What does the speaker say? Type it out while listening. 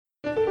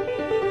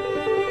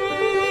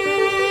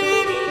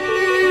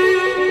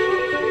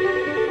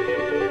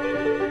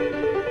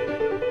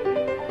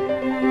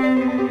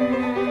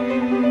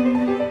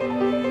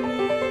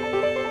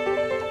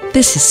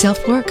This is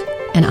SelfWork,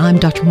 and I'm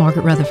Dr.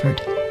 Margaret Rutherford.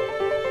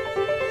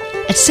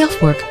 At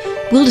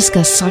SelfWork, we'll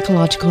discuss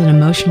psychological and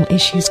emotional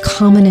issues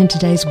common in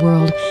today's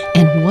world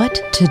and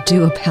what to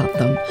do about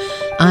them.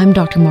 I'm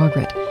Dr.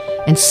 Margaret,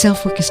 and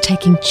SelfWork is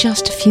taking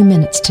just a few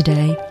minutes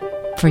today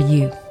for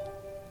you.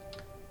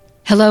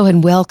 Hello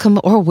and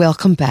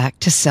welcome back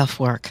to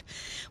SelfWork.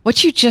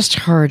 What you just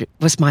heard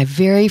was my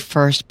very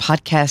first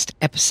podcast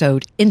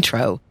episode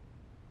intro,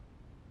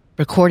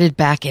 recorded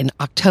back in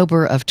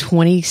October of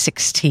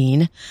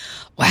 2016.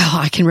 Wow,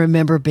 I can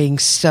remember being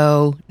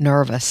so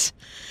nervous,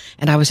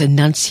 and I was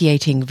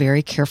enunciating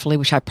very carefully,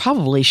 which I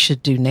probably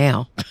should do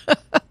now.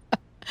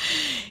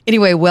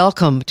 Anyway,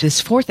 welcome to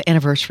this 4th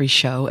anniversary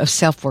show of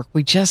SelfWork.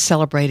 We just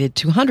celebrated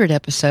 200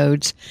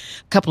 episodes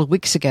a couple of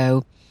weeks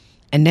ago,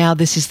 and now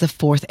this is the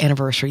 4th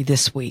anniversary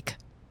this week.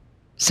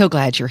 So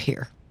glad you're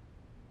here.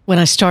 When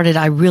I started,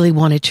 I really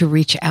wanted to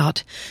reach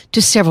out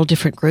to several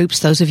different groups.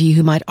 Those of you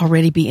who might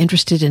already be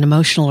interested in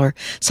emotional or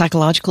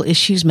psychological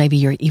issues, maybe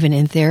you're even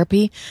in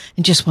therapy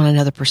and just want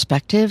another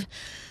perspective.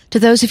 To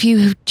those of you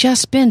who've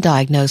just been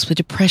diagnosed with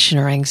depression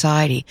or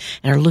anxiety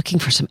and are looking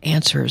for some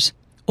answers.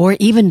 Or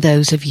even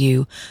those of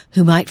you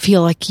who might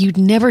feel like you'd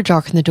never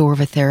darken the door of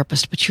a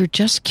therapist, but you're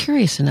just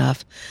curious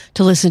enough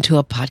to listen to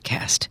a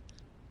podcast.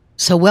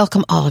 So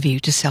welcome all of you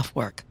to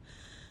SelfWork.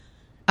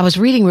 I was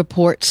reading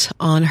reports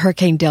on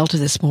Hurricane Delta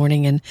this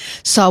morning and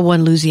saw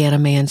one Louisiana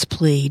man's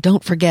plea.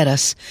 Don't forget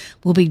us.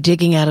 We'll be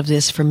digging out of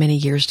this for many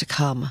years to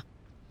come.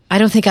 I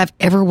don't think I've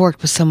ever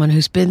worked with someone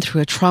who's been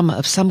through a trauma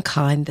of some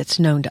kind that's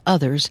known to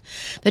others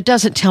that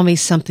doesn't tell me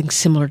something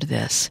similar to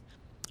this.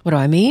 What do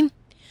I mean?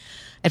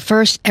 At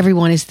first,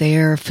 everyone is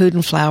there. Food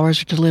and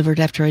flowers are delivered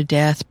after a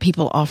death.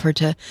 People offer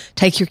to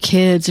take your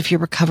kids if you're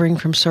recovering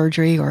from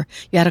surgery or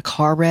you had a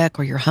car wreck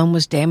or your home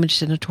was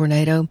damaged in a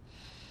tornado.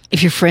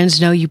 If your friends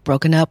know you've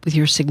broken up with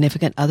your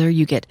significant other,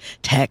 you get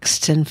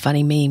texts and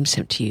funny memes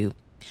sent to you.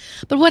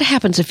 But what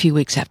happens a few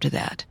weeks after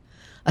that?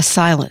 A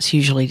silence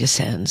usually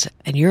descends,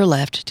 and you're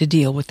left to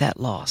deal with that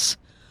loss.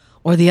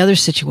 Or the other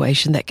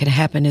situation that can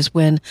happen is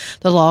when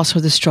the loss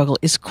or the struggle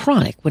is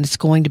chronic, when it's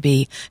going to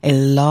be a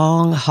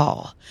long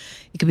haul.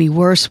 It can be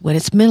worse when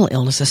it's mental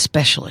illness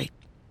especially.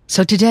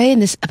 So today in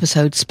this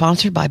episode,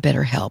 sponsored by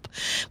BetterHelp,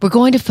 we're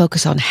going to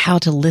focus on how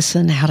to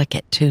listen, how to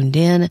get tuned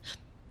in,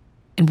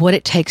 and what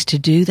it takes to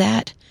do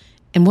that,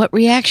 and what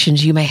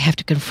reactions you may have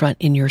to confront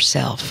in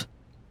yourself.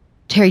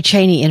 Terry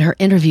Chaney, in her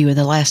interview in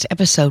the last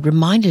episode,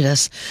 reminded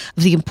us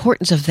of the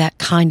importance of that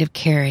kind of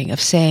caring, of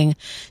saying,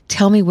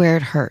 tell me where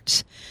it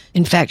hurts.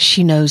 In fact,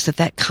 she knows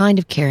that kind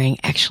of caring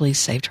actually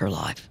saved her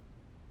life.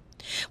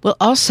 We'll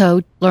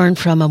also learn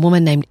from a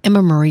woman named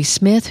Emma Marie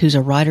Smith, who's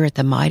a writer at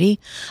The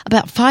Mighty,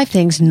 about 5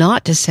 things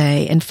not to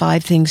say and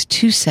 5 things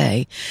to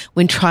say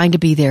when trying to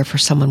be there for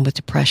someone with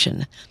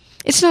depression.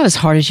 It's not as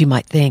hard as you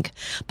might think,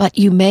 but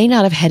you may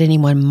not have had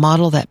anyone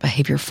model that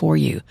behavior for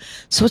you,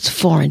 so it's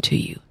foreign to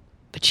you,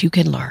 but you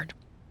can learn.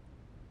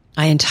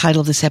 I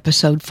entitled this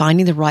episode,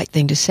 Finding the Right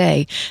Thing to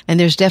Say, and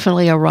there's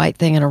definitely a right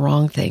thing and a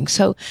wrong thing,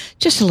 so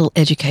just a little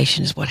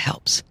education is what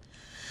helps.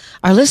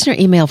 Our listener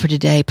email for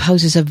today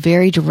poses a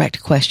very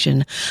direct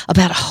question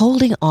about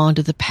holding on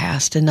to the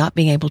past and not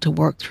being able to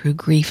work through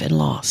grief and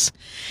loss.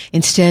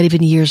 Instead,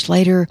 even years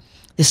later,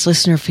 this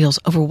listener feels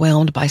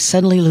overwhelmed by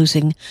suddenly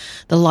losing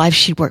the life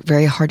she'd worked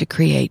very hard to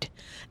create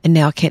and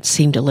now can't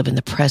seem to live in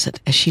the present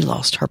as she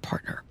lost her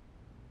partner.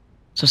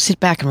 So sit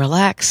back and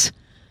relax.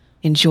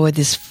 Enjoy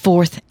this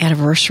 4th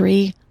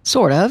anniversary,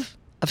 sort of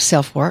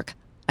SelfWork.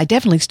 I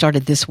definitely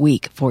started this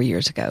week 4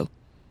 years ago.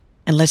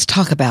 And let's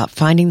talk about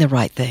finding the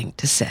right thing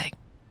to say.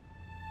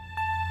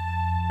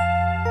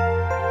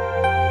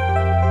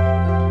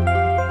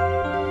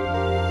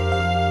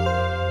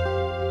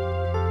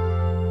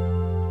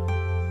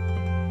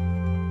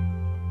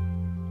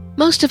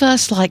 Most of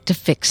us like to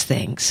fix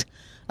things.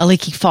 A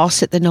leaky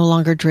faucet that no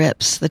longer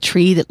drips, the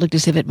tree that looked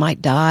as if it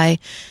might die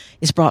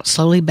is brought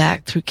slowly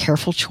back through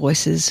careful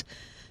choices.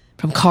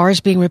 From cars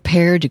being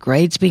repaired to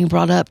grades being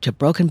brought up to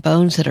broken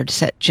bones that are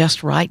set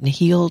just right and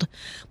healed,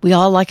 we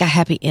all like a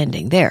happy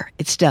ending. There,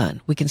 it's done.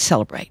 We can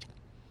celebrate.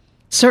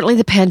 Certainly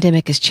the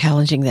pandemic is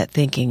challenging that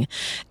thinking,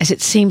 as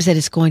it seems that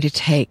it's going to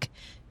take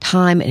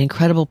time and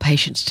incredible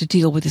patience to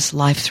deal with this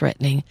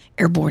life-threatening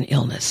airborne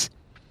illness.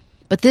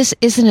 But this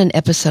isn't an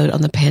episode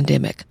on the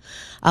pandemic.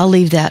 I'll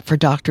leave that for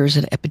doctors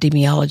and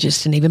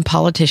epidemiologists and even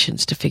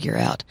politicians to figure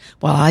out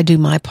while I do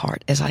my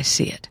part as I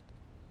see it.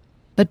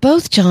 But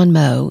both John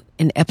Moe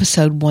in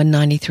episode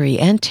 193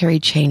 and Terry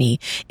Chaney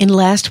in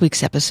last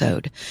week's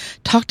episode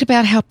talked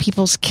about how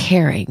people's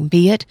caring,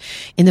 be it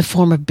in the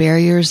form of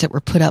barriers that were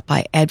put up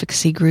by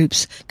advocacy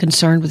groups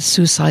concerned with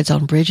suicides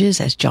on bridges,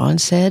 as John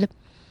said,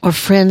 or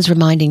friends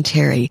reminding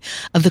Terry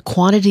of the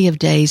quantity of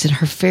days in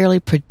her fairly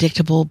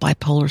predictable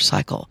bipolar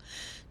cycle.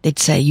 They'd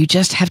say, you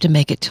just have to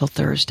make it till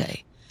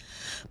Thursday.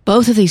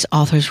 Both of these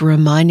authors were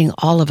reminding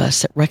all of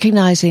us that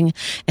recognizing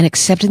and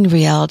accepting the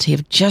reality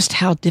of just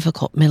how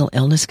difficult mental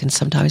illness can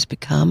sometimes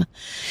become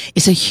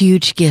is a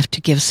huge gift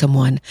to give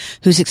someone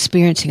who's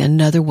experiencing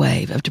another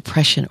wave of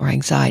depression or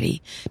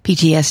anxiety,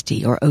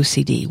 PTSD or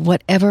OCD,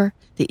 whatever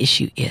the the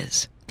issue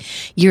is.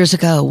 Years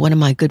ago, one of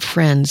my good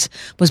friends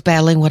was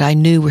battling what I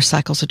knew were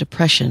cycles of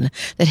depression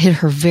that hit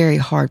her very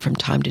hard from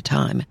time to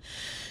time.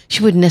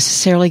 She wouldn't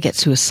necessarily get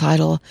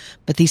suicidal,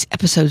 but these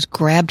episodes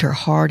grabbed her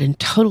hard and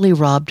totally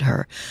robbed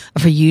her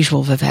of her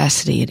usual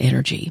vivacity and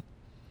energy.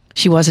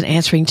 She wasn't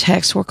answering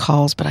texts or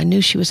calls, but I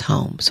knew she was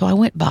home, so I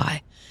went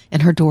by,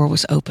 and her door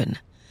was open.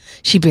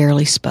 She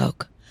barely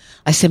spoke.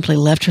 I simply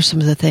left her some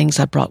of the things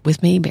I brought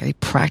with me, very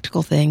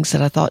practical things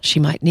that I thought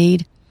she might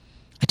need.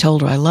 I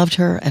told her I loved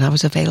her and I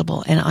was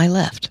available, and I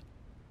left.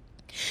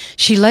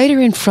 She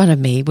later in front of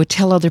me would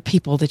tell other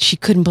people that she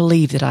couldn't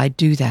believe that I'd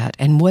do that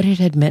and what it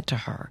had meant to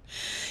her.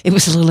 It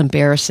was a little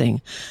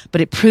embarrassing,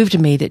 but it proved to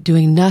me that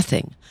doing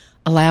nothing,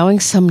 allowing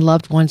some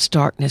loved one's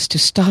darkness to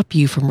stop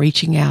you from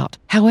reaching out,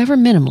 however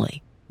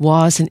minimally,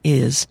 was and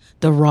is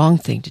the wrong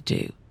thing to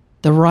do.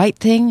 The right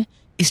thing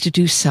is to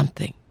do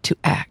something, to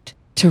act,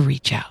 to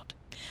reach out.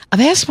 I've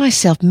asked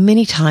myself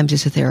many times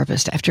as a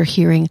therapist after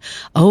hearing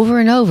over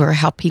and over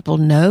how people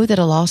know that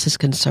a loss is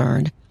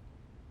concerned,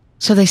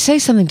 so they say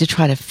something to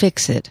try to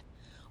fix it,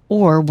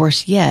 or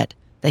worse yet,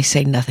 they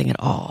say nothing at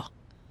all.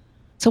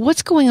 So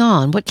what's going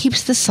on? What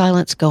keeps the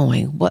silence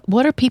going?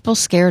 What are people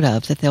scared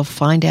of that they'll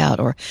find out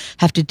or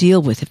have to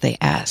deal with if they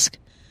ask?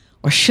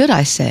 Or should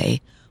I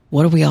say,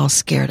 what are we all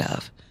scared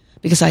of?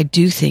 Because I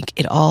do think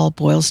it all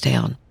boils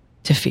down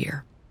to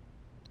fear.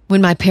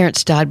 When my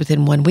parents died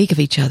within 1 week of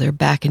each other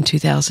back in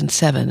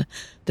 2007,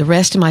 the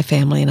rest of my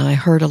family and I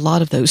heard a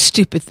lot of those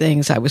stupid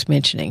things I was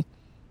mentioning.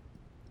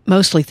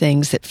 Mostly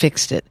things that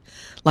fixed it,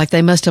 like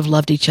they must have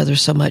loved each other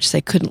so much they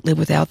couldn't live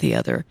without the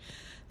other.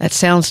 That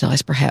sounds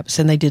nice, perhaps,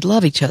 and they did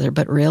love each other,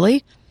 but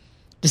really?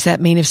 Does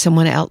that mean if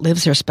someone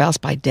outlives their spouse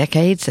by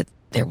decades that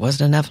there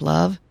wasn't enough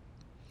love?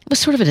 It was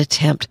sort of an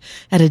attempt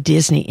at a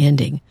Disney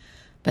ending,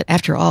 but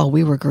after all,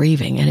 we were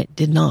grieving, and it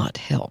did not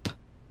help.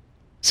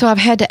 So I've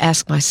had to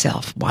ask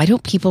myself, why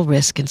don't people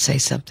risk and say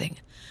something?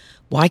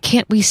 Why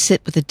can't we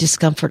sit with the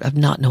discomfort of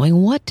not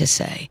knowing what to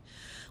say?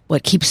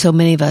 What keeps so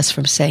many of us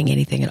from saying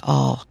anything at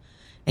all?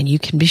 And you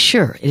can be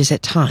sure it is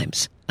at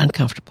times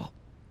uncomfortable.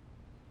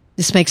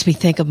 This makes me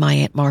think of my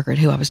Aunt Margaret,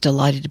 who I was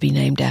delighted to be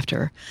named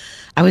after.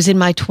 I was in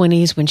my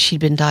 20s when she'd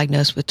been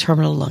diagnosed with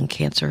terminal lung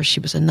cancer. She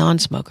was a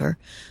non-smoker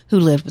who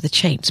lived with a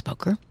chain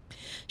smoker.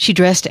 She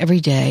dressed every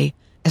day,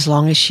 as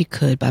long as she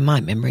could, by my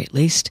memory at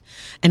least,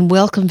 and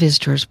welcomed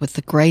visitors with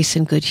the grace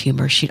and good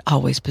humor she'd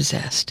always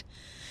possessed.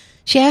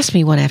 She asked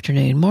me one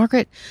afternoon,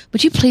 "Margaret,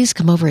 would you please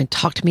come over and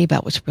talk to me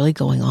about what's really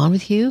going on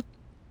with you?"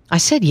 I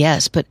said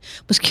yes, but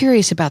was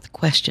curious about the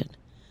question.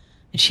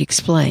 And she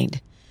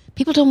explained,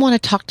 "People don't want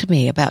to talk to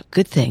me about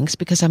good things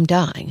because I'm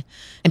dying,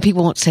 and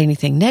people won't say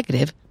anything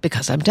negative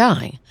because I'm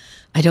dying.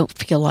 I don't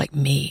feel like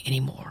me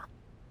anymore."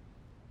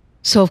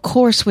 So, of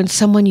course, when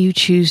someone you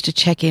choose to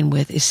check in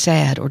with is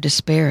sad or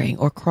despairing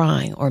or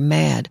crying or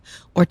mad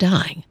or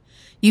dying,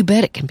 you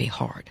bet it can be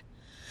hard.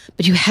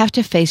 But you have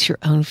to face your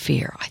own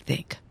fear, I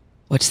think.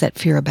 What's that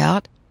fear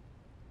about?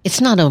 It's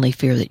not only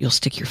fear that you'll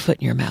stick your foot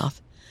in your mouth.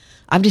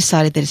 I've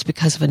decided that it's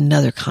because of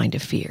another kind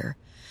of fear.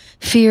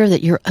 Fear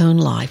that your own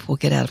life will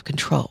get out of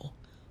control,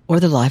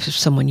 or the life of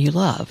someone you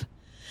love.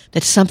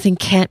 That something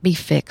can't be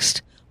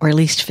fixed, or at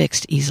least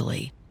fixed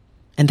easily.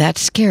 And that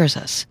scares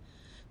us.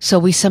 So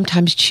we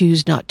sometimes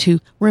choose not to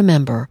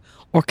remember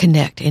or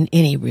connect in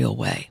any real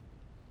way.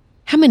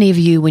 How many of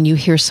you, when you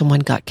hear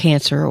someone got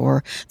cancer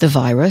or the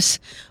virus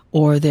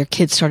or their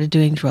kids started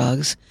doing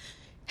drugs,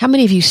 how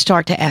many of you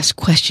start to ask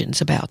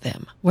questions about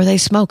them? Were they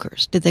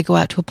smokers? Did they go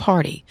out to a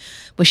party?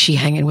 Was she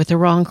hanging with the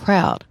wrong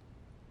crowd?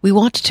 We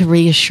want to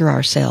reassure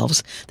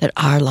ourselves that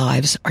our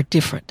lives are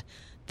different.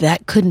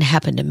 That couldn't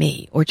happen to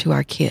me or to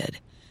our kid.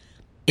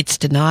 It's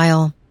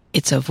denial.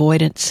 It's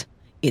avoidance.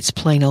 It's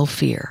plain old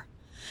fear.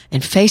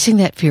 And facing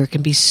that fear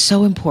can be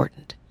so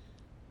important.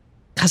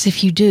 Because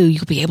if you do,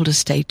 you'll be able to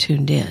stay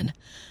tuned in.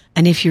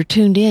 And if you're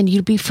tuned in,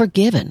 you'll be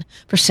forgiven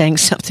for saying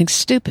something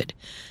stupid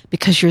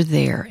because you're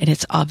there and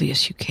it's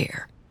obvious you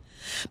care.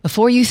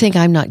 Before you think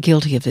I'm not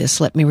guilty of this,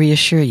 let me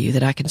reassure you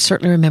that I can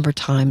certainly remember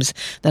times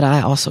that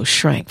I also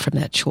shrank from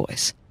that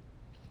choice.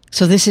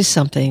 So this is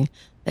something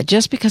that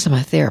just because I'm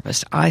a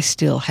therapist, I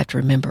still have to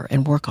remember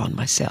and work on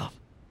myself.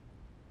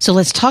 So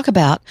let's talk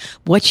about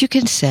what you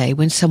can say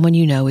when someone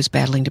you know is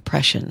battling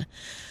depression.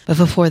 But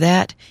before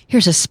that,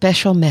 here's a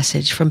special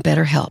message from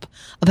BetterHelp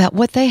about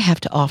what they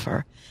have to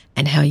offer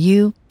and how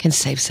you can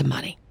save some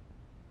money.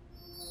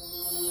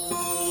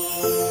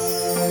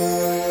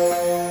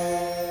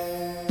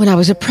 When I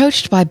was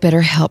approached by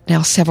BetterHelp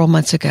now several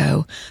months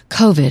ago,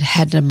 COVID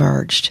hadn't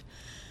emerged.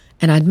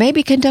 And I'd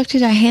maybe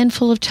conducted a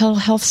handful of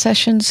telehealth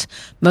sessions,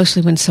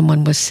 mostly when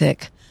someone was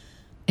sick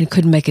and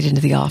couldn't make it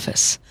into the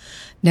office.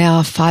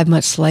 Now, 5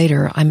 months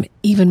later, I'm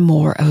even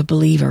more of a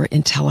believer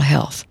in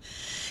telehealth.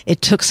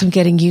 It took some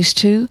getting used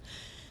to,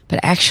 but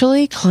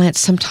actually, clients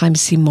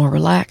sometimes seem more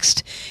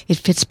relaxed. It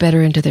fits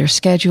better into their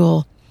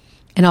schedule.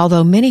 And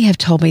although many have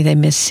told me they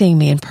miss seeing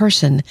me in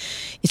person,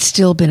 it's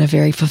still been a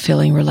very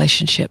fulfilling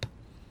relationship.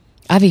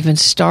 I've even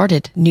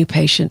started new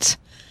patients,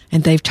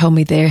 and they've told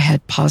me they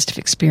had positive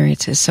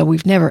experiences, so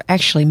we've never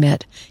actually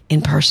met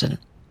in person.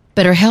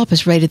 BetterHelp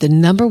is rated the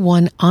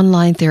 #1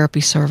 online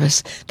therapy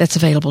service that's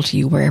available to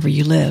you wherever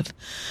you live.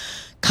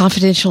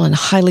 Confidential and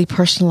highly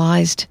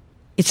personalized,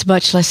 it's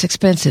much less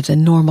expensive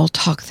than normal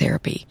talk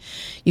therapy.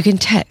 You can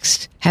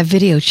text, have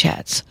video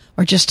chats,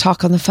 or just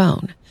talk on the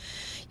phone.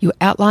 You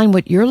outline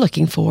what you're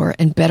looking for,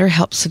 and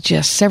BetterHelp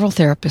suggests several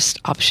therapist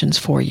options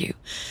for you.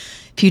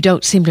 If you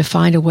don't seem to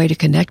find a way to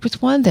connect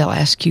with one, they'll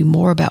ask you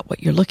more about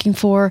what you're looking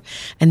for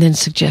and then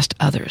suggest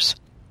others.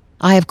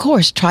 I, of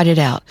course, tried it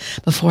out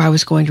before I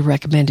was going to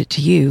recommend it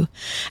to you,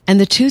 and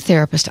the 2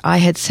 therapists I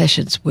had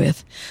sessions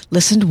with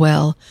listened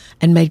well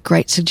and made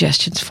great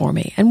suggestions for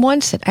me, and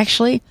one said,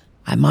 actually,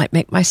 I might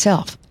make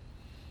myself.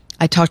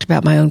 I talked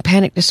about my own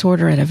panic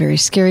disorder and a very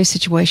scary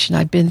situation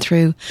I'd been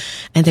through,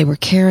 and they were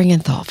caring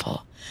and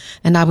thoughtful.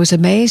 And I was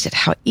amazed at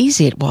how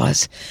easy it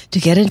was to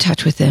get in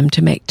touch with them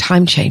to make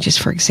time changes,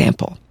 for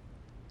example.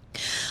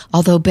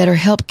 Although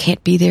BetterHelp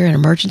can't be there in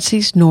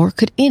emergencies, nor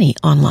could any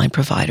online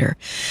provider,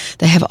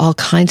 they have all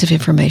kinds of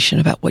information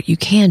about what you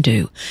can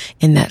do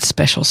in that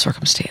special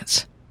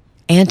circumstance.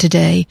 And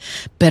today,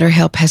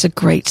 BetterHelp has a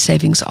great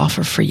savings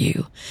offer for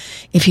you.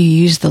 If you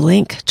use the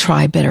link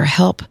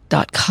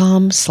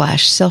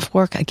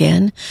trybetterhelp.com/selfwork,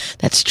 again,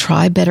 that's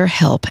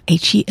trybetterhelp,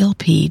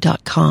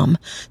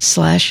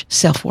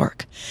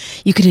 HELP.com/selfwork.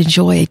 You can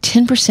enjoy a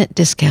 10%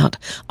 discount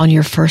on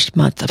your first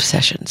month of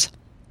sessions.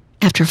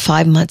 After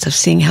 5 months of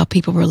seeing how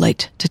people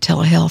relate to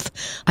telehealth,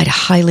 I'd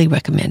highly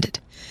recommend it.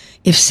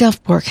 If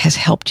SelfWork has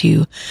helped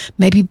you,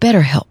 maybe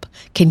BetterHelp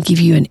can give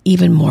you an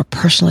even more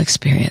personal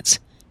experience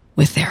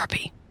with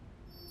therapy.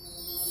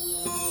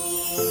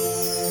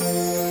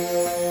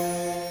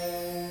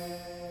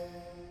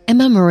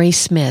 Emma Marie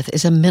Smith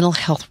is a mental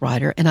health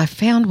writer, and I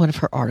found one of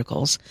her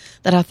articles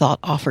that I thought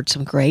offered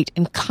some great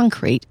and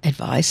concrete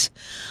advice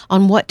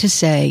on what to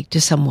say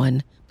to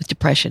someone with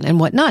depression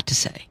and what not to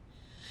say.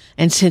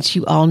 And since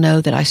you all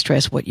know that I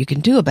stress what you can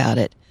do about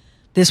it,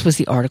 this was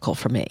the article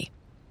for me.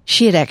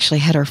 She had actually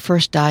had her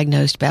first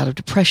diagnosed bout of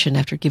depression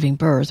after giving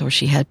birth, or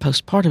she had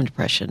postpartum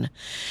depression,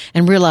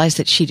 and realized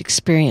that she'd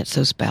experienced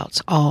those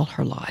bouts all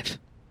her life.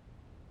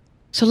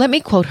 So let me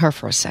quote her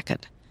for a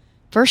second.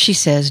 First, she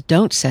says,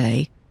 don't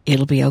say,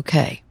 it'll be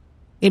okay.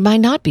 It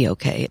might not be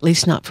okay, at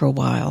least not for a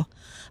while.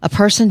 A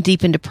person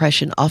deep in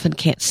depression often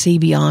can't see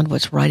beyond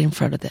what's right in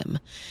front of them.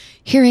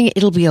 Hearing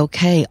it'll be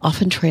okay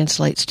often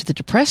translates to the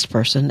depressed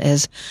person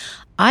as,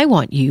 I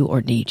want you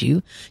or need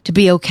you to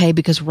be okay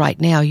because right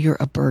now you're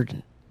a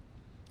burden.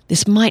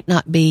 This might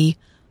not be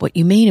what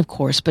you mean, of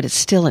course, but it's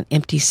still an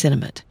empty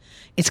sentiment.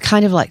 It's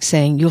kind of like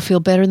saying you'll feel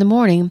better in the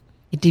morning.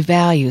 It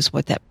devalues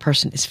what that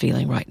person is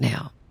feeling right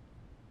now.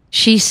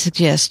 She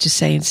suggests to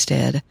say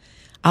instead,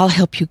 I'll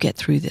help you get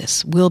through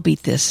this. We'll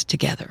beat this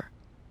together.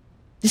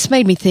 This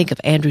made me think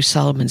of Andrew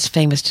Solomon's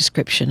famous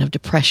description of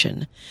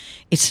depression.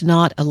 It's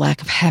not a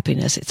lack of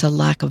happiness, it's a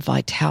lack of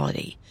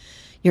vitality.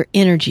 Your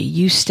energy,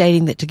 you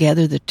stating that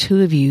together the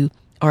two of you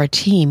are a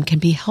team, can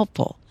be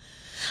helpful.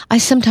 I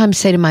sometimes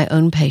say to my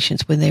own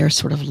patients when they are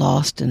sort of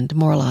lost and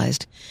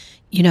demoralized,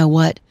 you know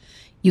what?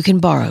 You can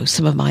borrow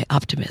some of my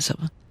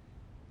optimism.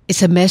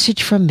 It's a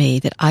message from me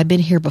that I've been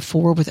here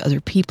before with other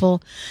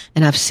people,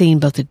 and I've seen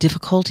both the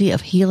difficulty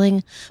of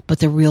healing, but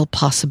the real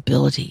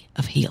possibility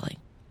of healing.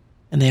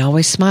 And they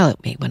always smile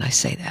at me when I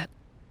say that.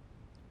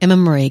 Emma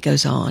Marie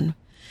goes on,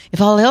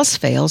 if all else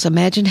fails,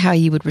 imagine how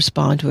you would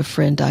respond to a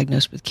friend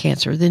diagnosed with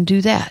cancer, then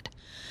do that.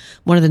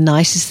 One of the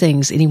nicest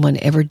things anyone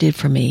ever did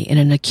for me in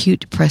an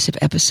acute depressive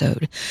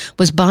episode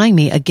was buying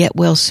me a get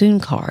well soon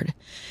card.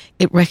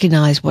 It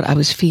recognized what I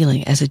was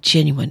feeling as a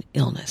genuine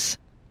illness.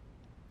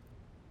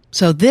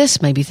 So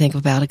this made me think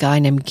about a guy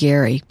named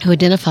Gary who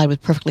identified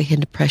with perfectly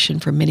hidden depression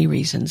for many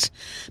reasons,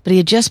 but he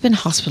had just been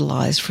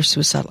hospitalized for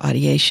suicidal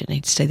ideation.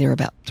 He'd stay there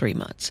about 3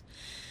 months.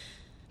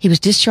 He was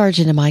discharged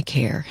into my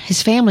care.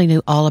 His family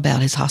knew all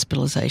about his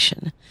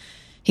hospitalization.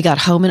 He got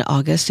home in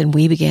August and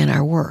we began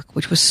our work,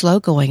 which was slow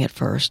going at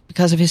first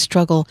because of his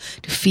struggle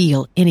to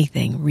feel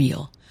anything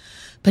real.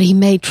 But he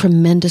made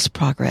tremendous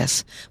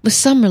progress with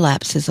some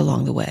relapses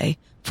along the way,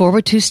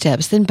 forward 2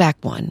 steps, then back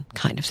 1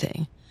 kind of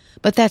thing.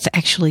 But that's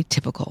actually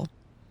typical.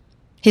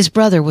 His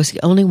brother was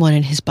the only one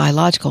in his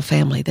biological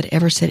family that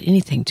ever said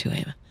anything to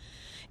him.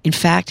 In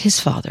fact,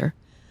 his father,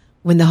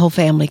 when the whole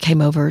family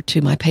came over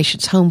to my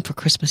patient's home for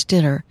Christmas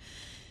dinner,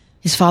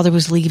 his father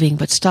was leaving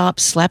but stopped,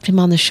 slapped him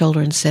on the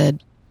shoulder and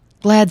said,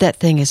 "Glad that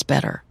thing is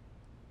better,"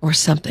 or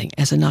something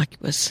as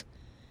innocuous.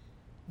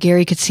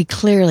 Gary could see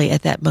clearly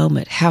at that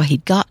moment how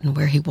he'd gotten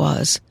where he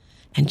was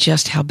and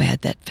just how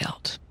bad that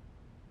felt.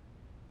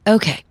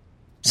 Okay,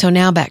 so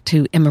now back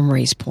to Emma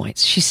Marie's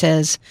points. She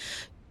says,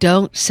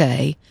 don't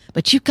say,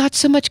 but you've got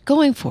so much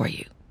going for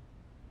you.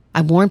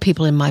 I warn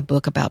people in my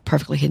book about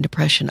perfectly hidden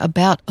depression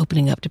about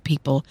opening up to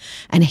people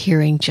and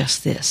hearing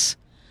just this.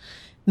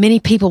 Many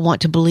people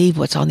want to believe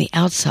what's on the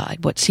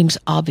outside, what seems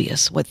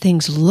obvious, what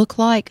things look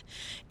like,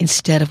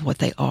 instead of what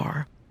they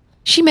are.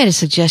 She made a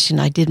suggestion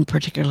I didn't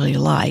particularly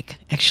like,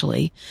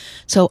 actually.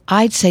 So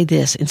I'd say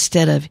this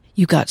instead of,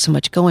 you got so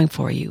much going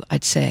for you.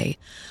 I'd say,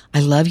 I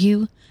love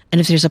you, and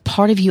if there's a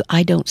part of you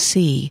I don't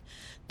see,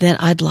 then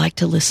I'd like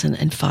to listen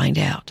and find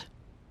out.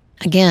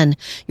 Again,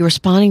 you're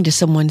responding to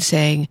someone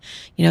saying,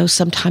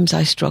 sometimes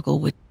I struggle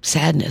with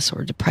sadness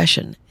or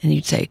depression. And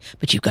you'd say,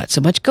 but you've got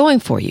so much going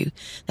for you.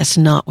 That's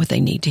not what they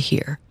need to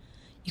hear.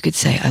 You could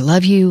say, I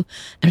love you.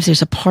 And if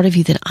there's a part of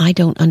you that I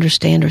don't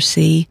understand or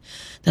see,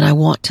 then I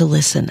want to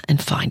listen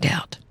and find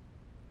out.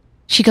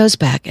 She goes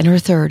back, and her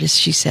third is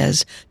she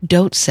says,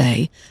 don't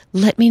say,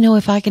 let me know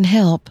if I can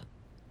help.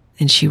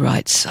 And she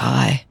writes,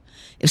 sigh.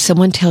 If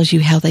someone tells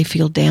you how they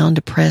feel down,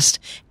 depressed,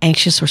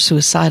 anxious, or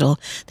suicidal,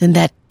 then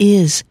that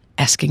is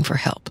asking for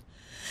help.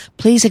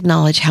 Please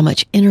acknowledge how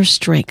much inner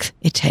strength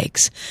it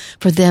takes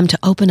for them to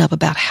open up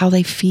about how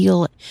they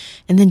feel,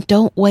 and then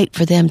don't wait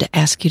for them to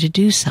ask you to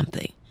do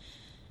something.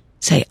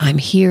 Say, I'm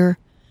here,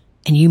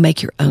 and you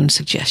make your own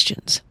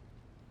suggestions.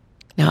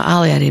 Now,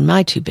 I'll add in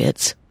my 2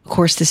 bits. Of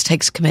course, this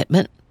takes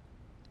commitment.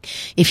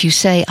 If you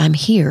say, I'm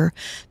here,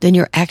 then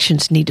your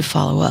actions need to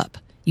follow up.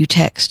 You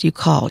text, you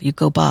call, you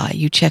go by,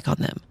 you check on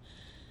them.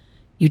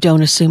 You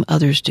don't assume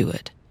others do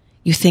it.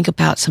 You think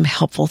about some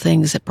helpful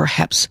things that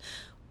perhaps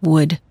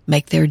would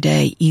make their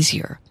day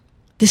easier.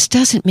 This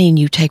doesn't mean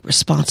you take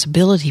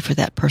responsibility for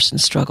that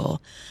person's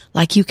struggle,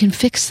 like you can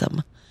fix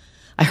them.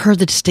 I heard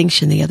the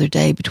distinction the other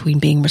day between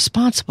being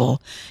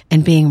responsible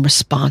and being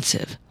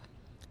responsive.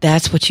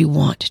 That's what you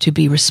want, to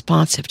be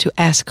responsive, to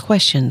ask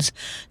questions,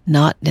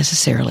 not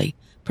necessarily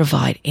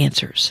provide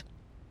answers.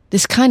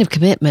 This kind of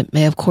commitment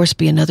may, of course,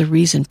 be another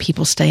reason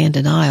people stay in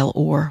denial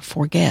or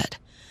forget.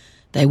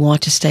 They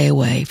want to stay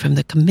away from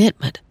the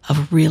commitment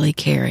of really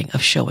caring,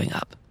 of showing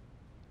up.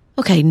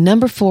 Okay,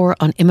 number 4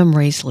 on Emma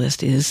Marie's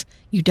list is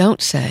you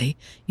don't say,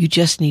 you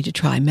just need to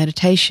try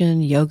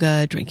meditation,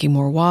 yoga, drinking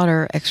more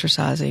water,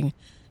 exercising.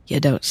 You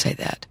don't say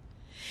that.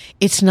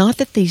 It's not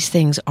that these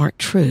things aren't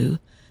true.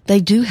 They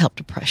do help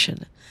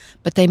depression,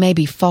 but they may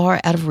be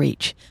far out of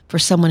reach for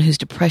someone whose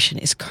depression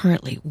is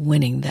currently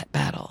winning that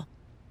battle.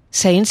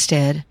 Say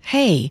instead,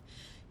 hey,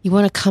 you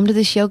want to come to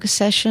this yoga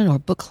session or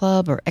book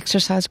club or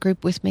exercise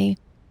group with me?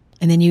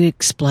 And then you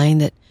explain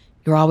that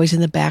you're always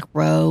in the back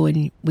row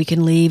and we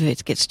can leave if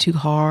it gets too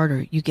hard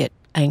or you get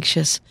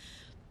anxious.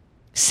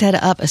 Set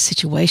up a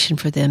situation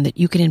for them that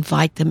you can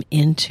invite them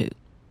into.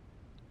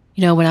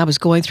 When I was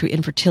going through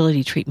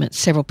infertility treatment,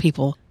 several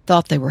people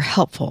thought they were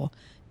helpful,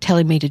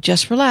 telling me to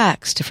just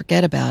relax, to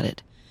forget about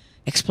it.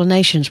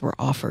 Explanations were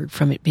offered,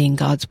 from it being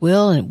God's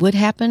will and it would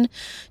happen,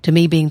 to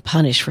me being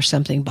punished for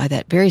something by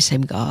that very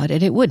same God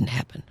and it wouldn't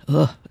happen.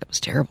 Ugh, that was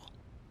terrible.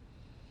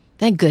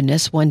 Thank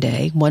goodness one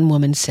day, one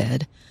woman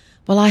said,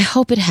 well, I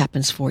hope it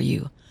happens for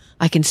you.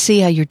 I can see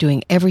how you're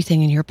doing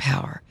everything in your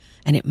power,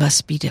 and it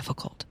must be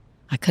difficult.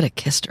 I could have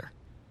kissed her.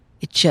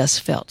 It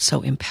just felt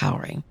so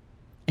empowering.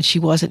 And she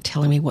wasn't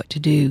telling me what to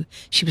do.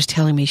 She was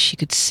telling me she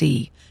could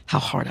see how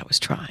hard I was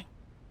trying.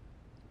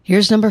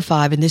 Here's number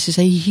 5, and this is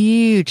a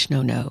huge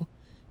no-no.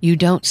 You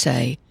don't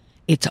say,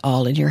 it's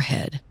all in your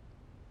head.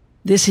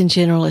 This in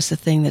general is the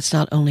thing that's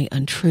not only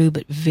untrue,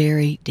 but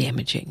very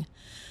damaging.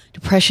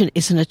 Depression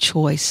isn't a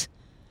choice.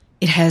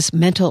 It has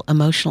mental,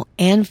 emotional,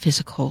 and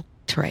physical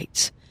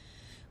traits.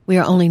 We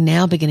are only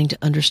now beginning to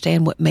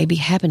understand what may be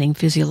happening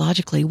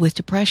physiologically with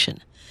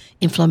depression,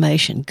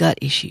 inflammation, gut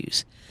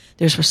issues.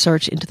 There's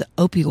research into the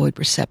opioid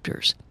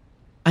receptors.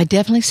 I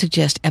definitely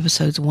suggest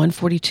episodes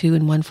 142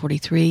 and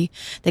 143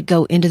 that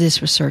go into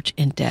this research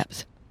in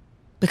depth.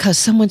 Because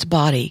someone's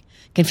body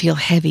can feel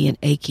heavy and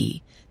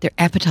achy, their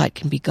appetite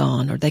can be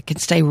gone, or they can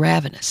stay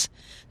ravenous.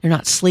 They're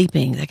not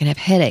sleeping, they can have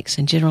headaches,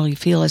 and generally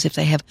feel as if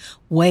they have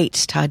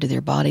weights tied to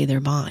their body and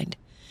their mind.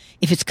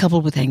 If it's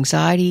coupled with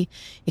anxiety,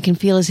 it can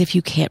feel as if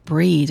you can't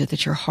breathe or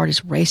that your heart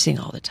is racing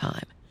all the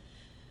time.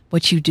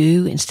 What you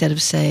do, instead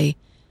of say,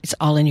 it's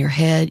all in your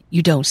head,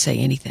 you don't say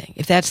anything.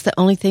 If that's the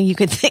only thing you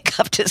can think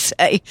of to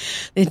say,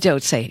 then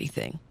don't say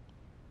anything.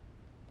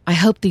 I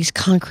hope these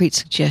concrete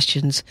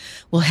suggestions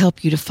will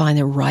help you to find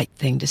the right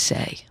thing to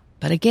say.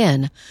 But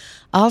again,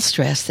 I'll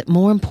stress that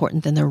more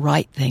important than the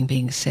right thing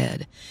being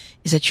said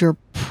is that you're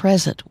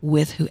present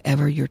with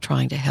whoever you're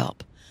trying to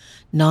help.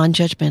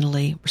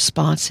 Non-judgmentally,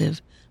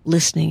 responsive,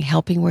 listening,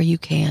 helping where you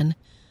can,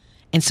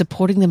 and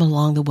supporting them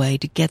along the way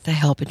to get the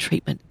help and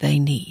treatment they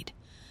need.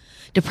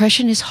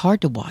 Depression is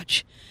hard to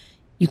watch.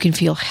 You can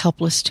feel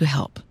helpless to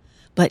help,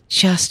 but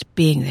just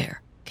being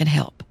there can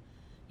help.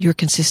 Your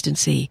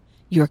consistency,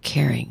 your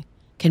caring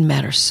can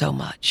matter so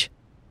much.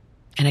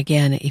 And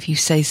again, if you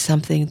say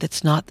something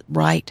that's not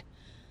right,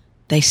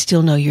 they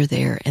still know you're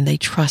there and they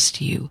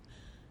trust you,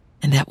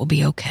 and that will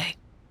be okay.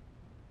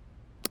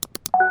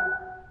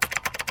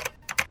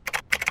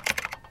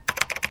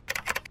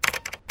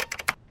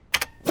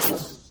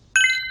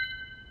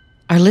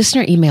 Our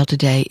listener email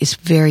today is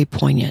very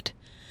poignant,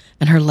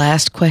 and her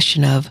last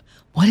question of,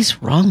 what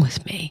is wrong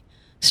with me,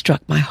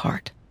 struck my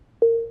heart.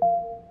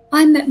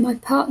 I met my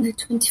partner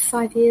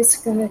 25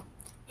 years ago.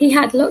 He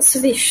had lots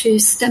of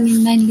issues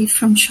stemming mainly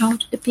from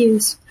childhood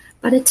abuse.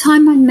 By the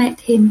time I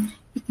met him,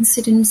 he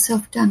considered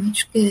himself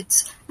damaged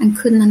goods and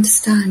couldn't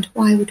understand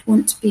why I would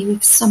want to be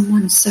with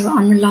someone so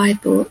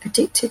unreliable,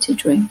 addicted to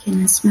drinking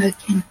and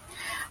smoking.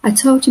 I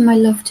told him I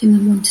loved him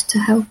and wanted to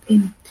help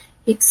him.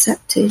 He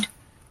accepted.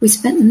 We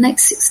spent the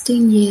next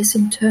 16 years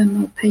in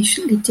turmoil,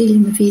 patiently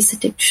dealing with his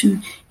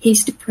addiction,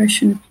 his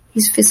depression,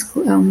 his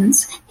physical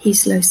ailments,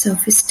 his low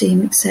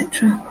self-esteem,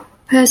 etc.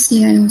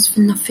 Personally, I asked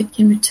for nothing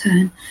in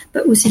return,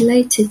 but was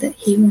elated that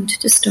he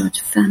wanted to start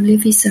a family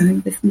of his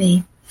own with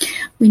me.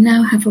 We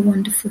now have a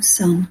wonderful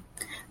son.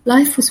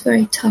 Life was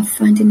very tough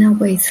finding our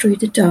way through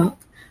the dark.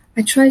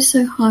 I tried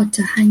so hard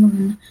to hang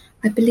on.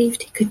 I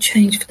believed he could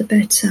change for the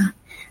better.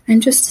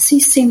 And just as he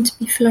seemed to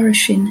be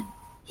flourishing,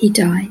 he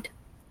died.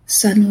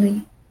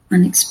 Suddenly,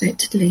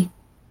 unexpectedly,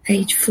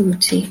 age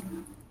 40.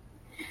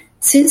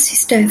 Since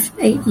his death,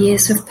 8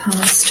 years have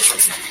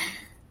passed,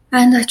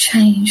 and I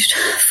changed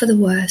for the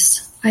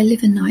worse. I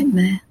live a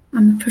nightmare.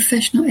 I'm a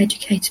professional,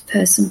 educated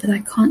person, but I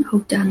can't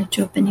hold down a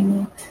job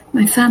anymore.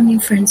 My family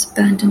and friends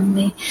abandoned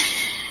me,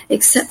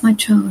 except my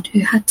child, who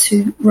had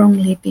to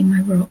wrongly be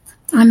my rock.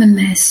 I'm a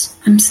mess.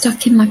 I'm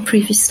stuck in my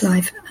previous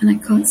life, and I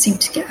can't seem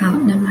to get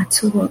out no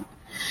matter what.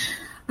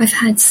 I've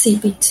had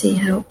CBT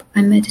help.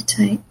 I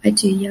meditate. I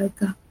do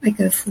yoga. I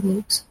go for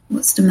walks.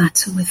 What's the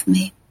matter with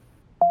me?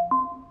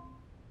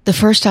 The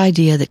first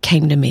idea that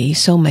came to me,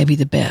 so maybe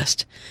the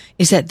best,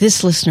 is that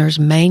this listener's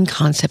main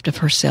concept of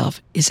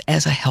herself is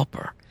as a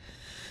helper.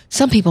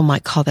 Some people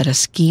might call that a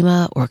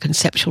schema or a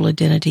conceptual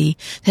identity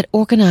that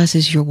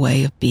organizes your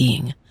way of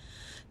being.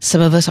 Some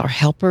of us are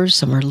helpers,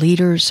 some are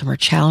leaders, some are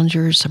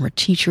challengers, some are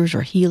teachers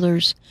or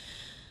healers.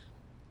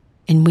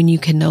 And when you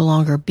can no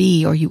longer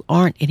be, or you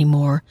aren't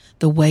anymore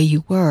the way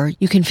you were,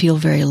 you can feel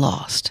very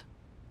lost.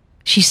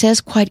 She says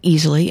quite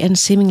easily and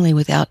seemingly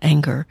without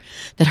anger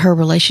that her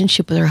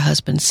relationship with her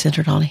husband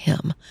centered on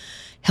him,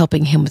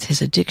 helping him with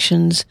his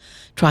addictions,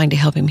 trying to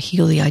help him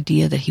heal the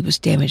idea that he was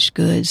damaged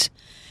goods,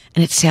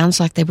 and it sounds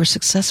like they were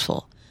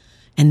successful.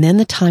 And then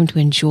the time to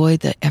enjoy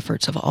the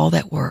efforts of all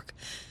that work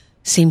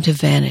seemed to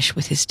vanish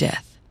with his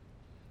death.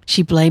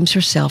 She blames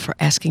herself for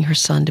asking her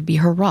son to be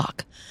her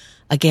rock,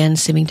 again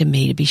seeming to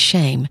me to be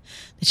shame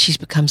that she's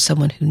become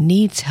someone who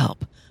needs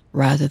help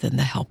rather than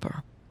the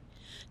helper.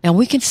 Now,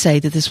 we can say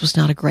that this was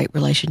not a great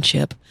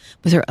relationship,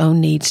 with her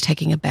own needs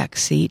taking a back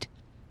seat,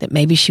 that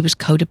maybe she was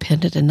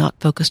codependent and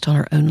not focused on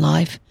her own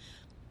life.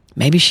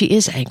 Maybe she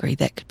is angry.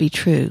 That could be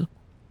true.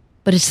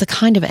 But it's the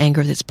kind of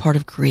anger that's part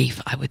of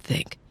grief, I would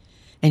think.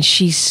 And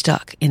she's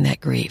stuck in that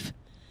grief.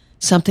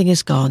 Something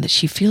is gone that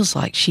she feels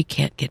like she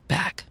can't get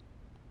back.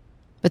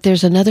 But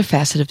there's another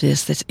facet of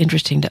this that's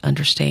interesting to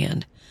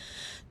understand.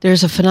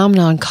 There's a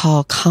phenomenon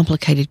called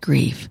complicated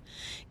grief.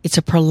 It's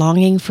a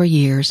prolonging for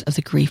years of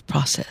the grief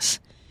process.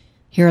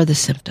 Here are the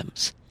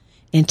symptoms: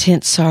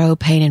 intense sorrow,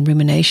 pain, and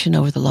rumination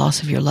over the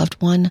loss of your loved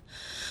one,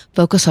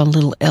 focus on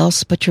little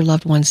else but your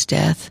loved one's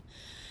death,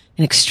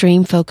 an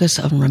extreme focus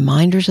on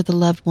reminders of the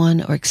loved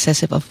one or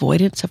excessive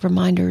avoidance of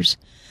reminders,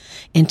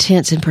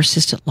 intense and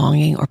persistent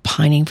longing or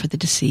pining for the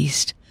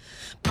deceased,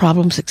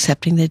 problems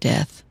accepting the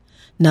death,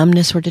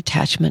 numbness or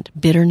detachment,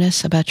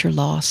 bitterness about your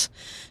loss,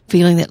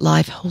 feeling that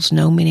life holds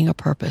no meaning or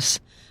purpose,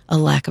 a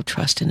lack of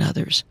trust in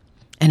others,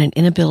 and an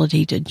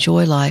inability to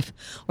enjoy life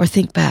or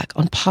think back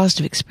on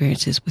positive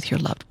experiences with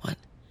your loved one.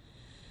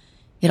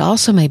 It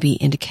also may be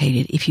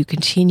indicated if you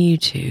continue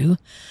to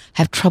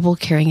have trouble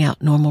carrying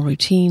out normal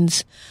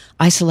routines,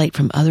 isolate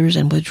from others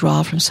and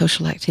withdraw from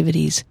social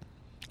activities,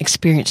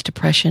 experience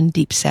depression,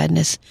 deep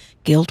sadness,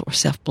 guilt, or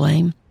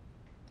self-blame,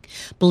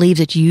 believe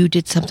that you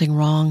did something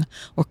wrong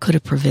or could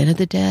have prevented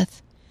the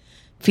death,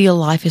 feel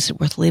life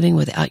isn't worth living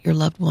without your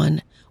loved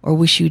one, or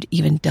wish you'd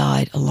even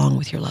died along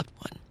with your loved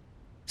one.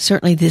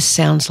 Certainly this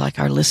sounds like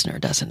our listener,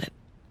 doesn't it?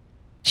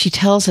 She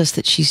tells us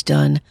that she's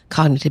done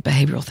cognitive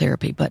behavioral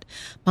therapy, but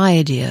my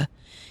idea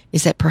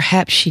is that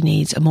perhaps she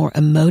needs a more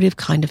emotive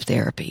kind of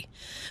therapy,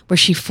 where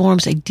she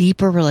forms a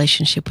deeper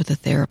relationship with the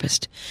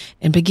therapist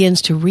and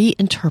begins to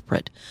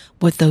reinterpret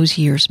what those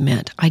years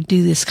meant. I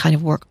do this kind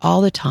of work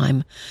all the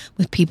time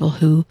with people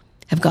who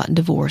have gotten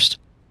divorced,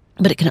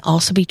 but it can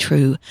also be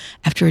true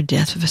after a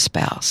death of a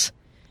spouse.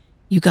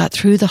 You got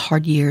through the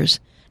hard years,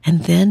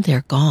 and then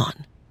they're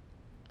gone.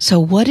 So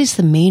what is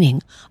the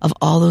meaning of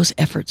all those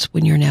efforts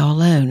when you're now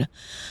alone?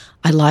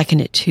 I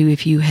liken it to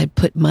if you had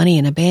put money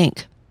in a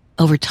bank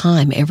over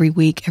time, every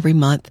week, every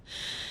month,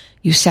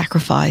 you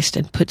sacrificed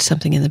and put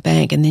something in the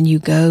bank, and then you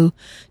go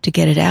to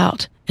get it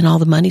out, and all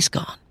the money's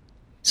gone.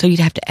 So you'd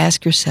have to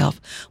ask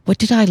yourself, what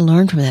did I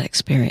learn from that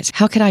experience?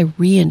 How could I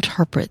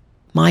reinterpret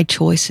my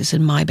choices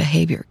and my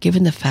behavior,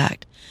 given the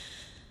fact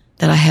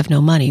that I have no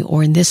money,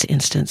 or in this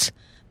instance,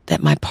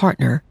 that my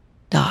partner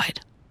died?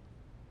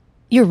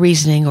 Your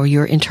reasoning or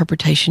your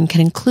interpretation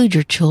can include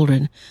your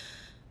children,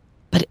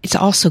 but it's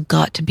also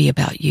got to be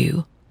about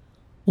you.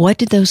 What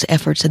did those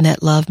efforts and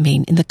that love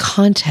mean in the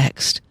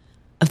context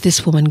of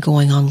this woman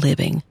going on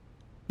living,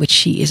 which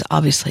she is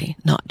obviously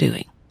not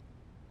doing?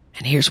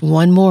 And here's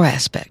one more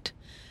aspect.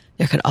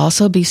 There could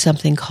also be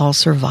something called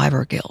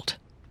survivor guilt.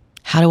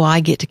 How do I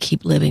get to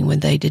keep living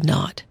when they did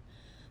not?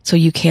 So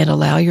you can't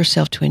allow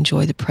yourself to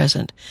enjoy the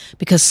present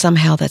because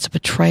somehow that's a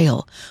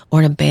betrayal or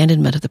an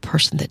abandonment of the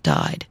person that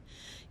died.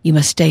 You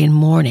must stay in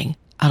mourning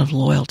out of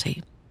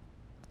loyalty.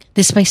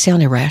 This may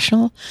sound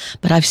irrational,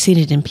 but I've seen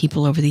it in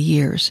people over the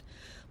years.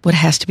 What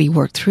has to be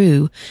worked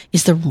through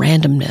is the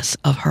randomness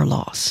of her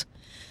loss.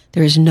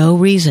 There is no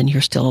reason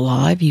you're still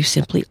alive. You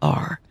simply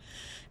are.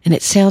 And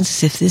it sounds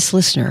as if this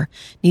listener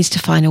needs to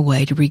find a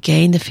way to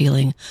regain the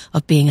feeling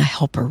of being a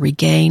helper,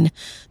 regain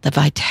the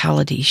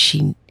vitality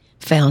she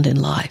found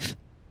in life.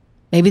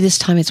 Maybe this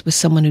time it's with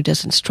someone who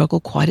doesn't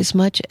struggle quite as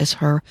much as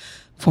her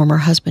former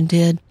husband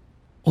did,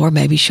 or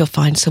maybe she'll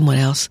find someone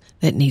else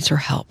that needs her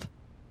help.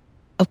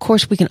 Of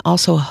course, we can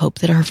also hope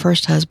that her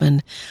first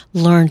husband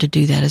learned to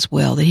do that as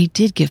well, that he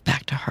did give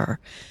back to her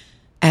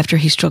after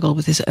he struggled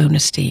with his own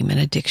esteem and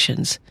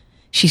addictions.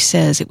 She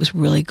says it was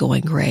really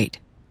going great.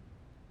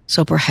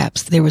 So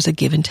perhaps there was a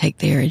give and take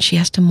there, and she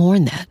has to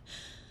mourn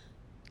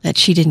that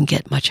she didn't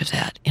get much of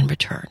that in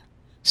return.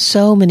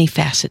 So many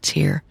facets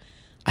here.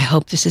 I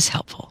hope this is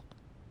helpful.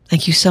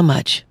 Thank you so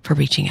much for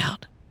reaching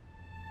out.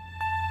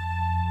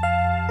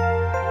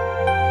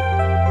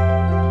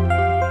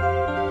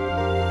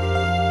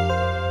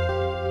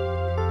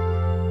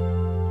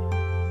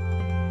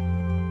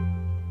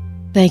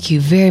 Thank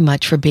you very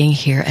much for being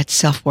here at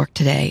SelfWork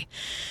today.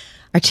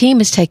 Our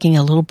team is taking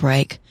a little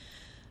break,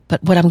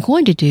 but what I'm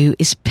going to do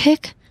is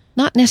pick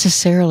not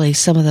necessarily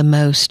some of the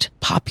most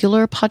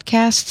popular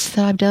podcasts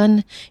that I've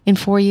done in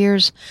 4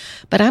 years,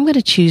 but I'm going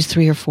to choose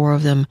 3 or 4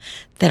 of them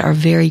that are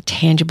very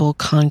tangible,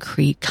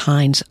 concrete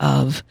kinds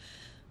of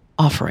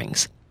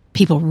offerings.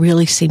 People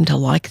really seem to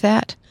like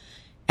that.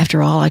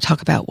 After all, I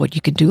talk about what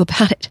you can do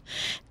about it,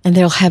 and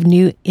they'll have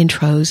new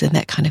intros and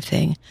that kind of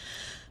thing.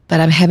 But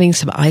I'm having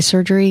some eye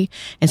surgery,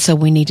 and so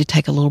we need to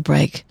take a little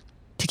break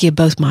to give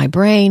both my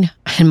brain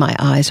and my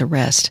eyes a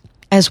rest,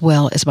 as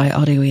well as my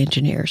audio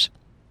engineers.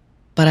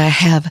 But I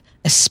have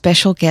a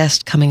special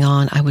guest coming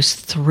on. I was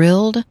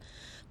thrilled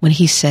when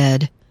he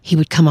said he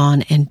would come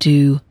on and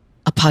do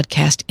a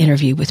podcast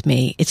interview with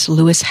me. It's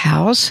Lewis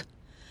Howes.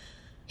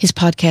 His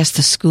podcast,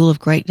 The School of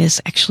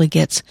Greatness, actually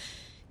gets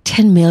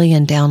 10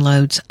 million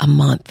downloads a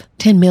month.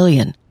 10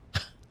 million.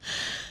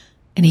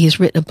 And he has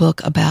written a book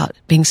about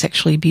being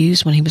sexually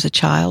abused when he was a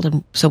child,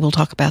 and so we'll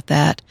talk about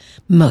that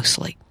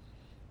mostly.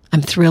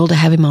 I'm thrilled to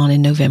have him on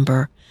in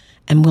November,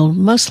 and we'll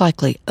most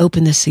likely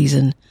open the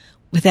season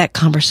with that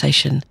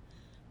conversation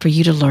for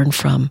you to learn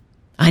from.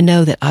 I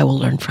know that I will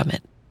learn from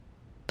it.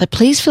 But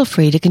please feel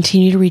free to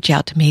continue to reach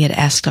out to me at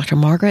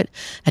AskDrMargaret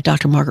at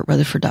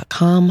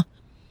drmargaretrutherford.com.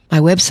 My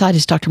website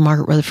is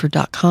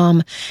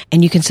drmargaretrutherford.com,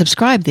 and you can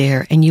subscribe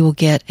there, and you will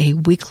get a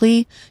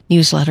weekly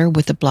newsletter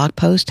with the blog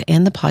post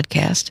and the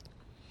podcast.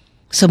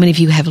 So many of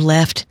you have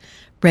left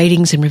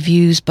ratings and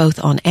reviews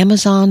both on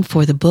Amazon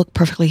for the book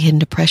Perfectly Hidden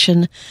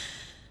Depression,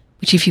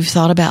 which if you've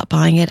thought about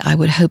buying it, I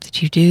would hope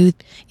that you do.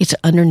 It's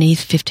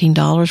underneath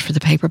 $15 for the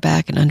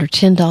paperback and under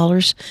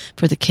 $10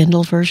 for the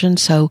Kindle version,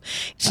 so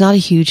it's not a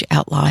huge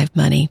outlay of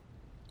money.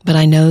 But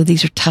I know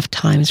these are tough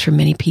times for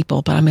many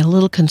people, but I'm a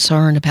little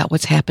concerned about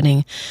what's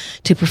happening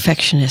to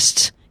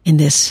perfectionists in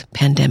this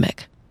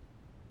pandemic.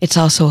 It's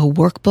also a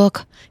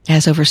workbook. It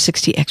has over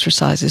 60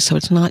 exercises, so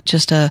it's not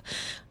just a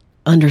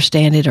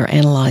understand it or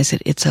analyze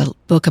it. It's a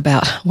book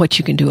about what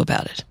you can do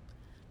about it.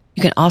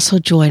 You can also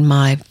join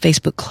my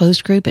Facebook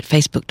closed group at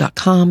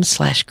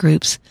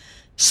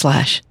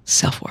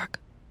facebook.com/groups/selfwork.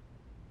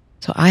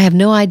 So I have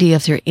no idea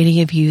if there are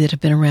any of you that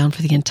have been around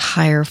for the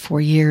entire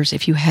 4 years.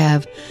 If you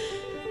have,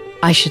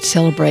 I should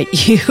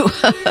celebrate you.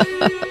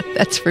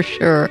 That's for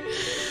sure.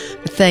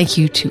 But thank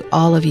you to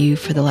all of you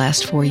for the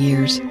last 4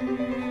 years.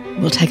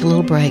 We'll take a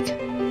little break,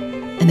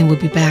 and then we'll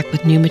be back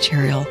with new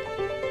material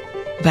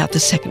about the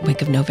second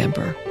week of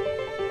November.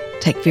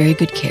 Take very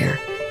good care.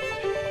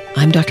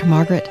 I'm Dr.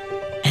 Margaret,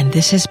 and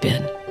this has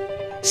been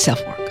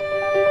SelfWork.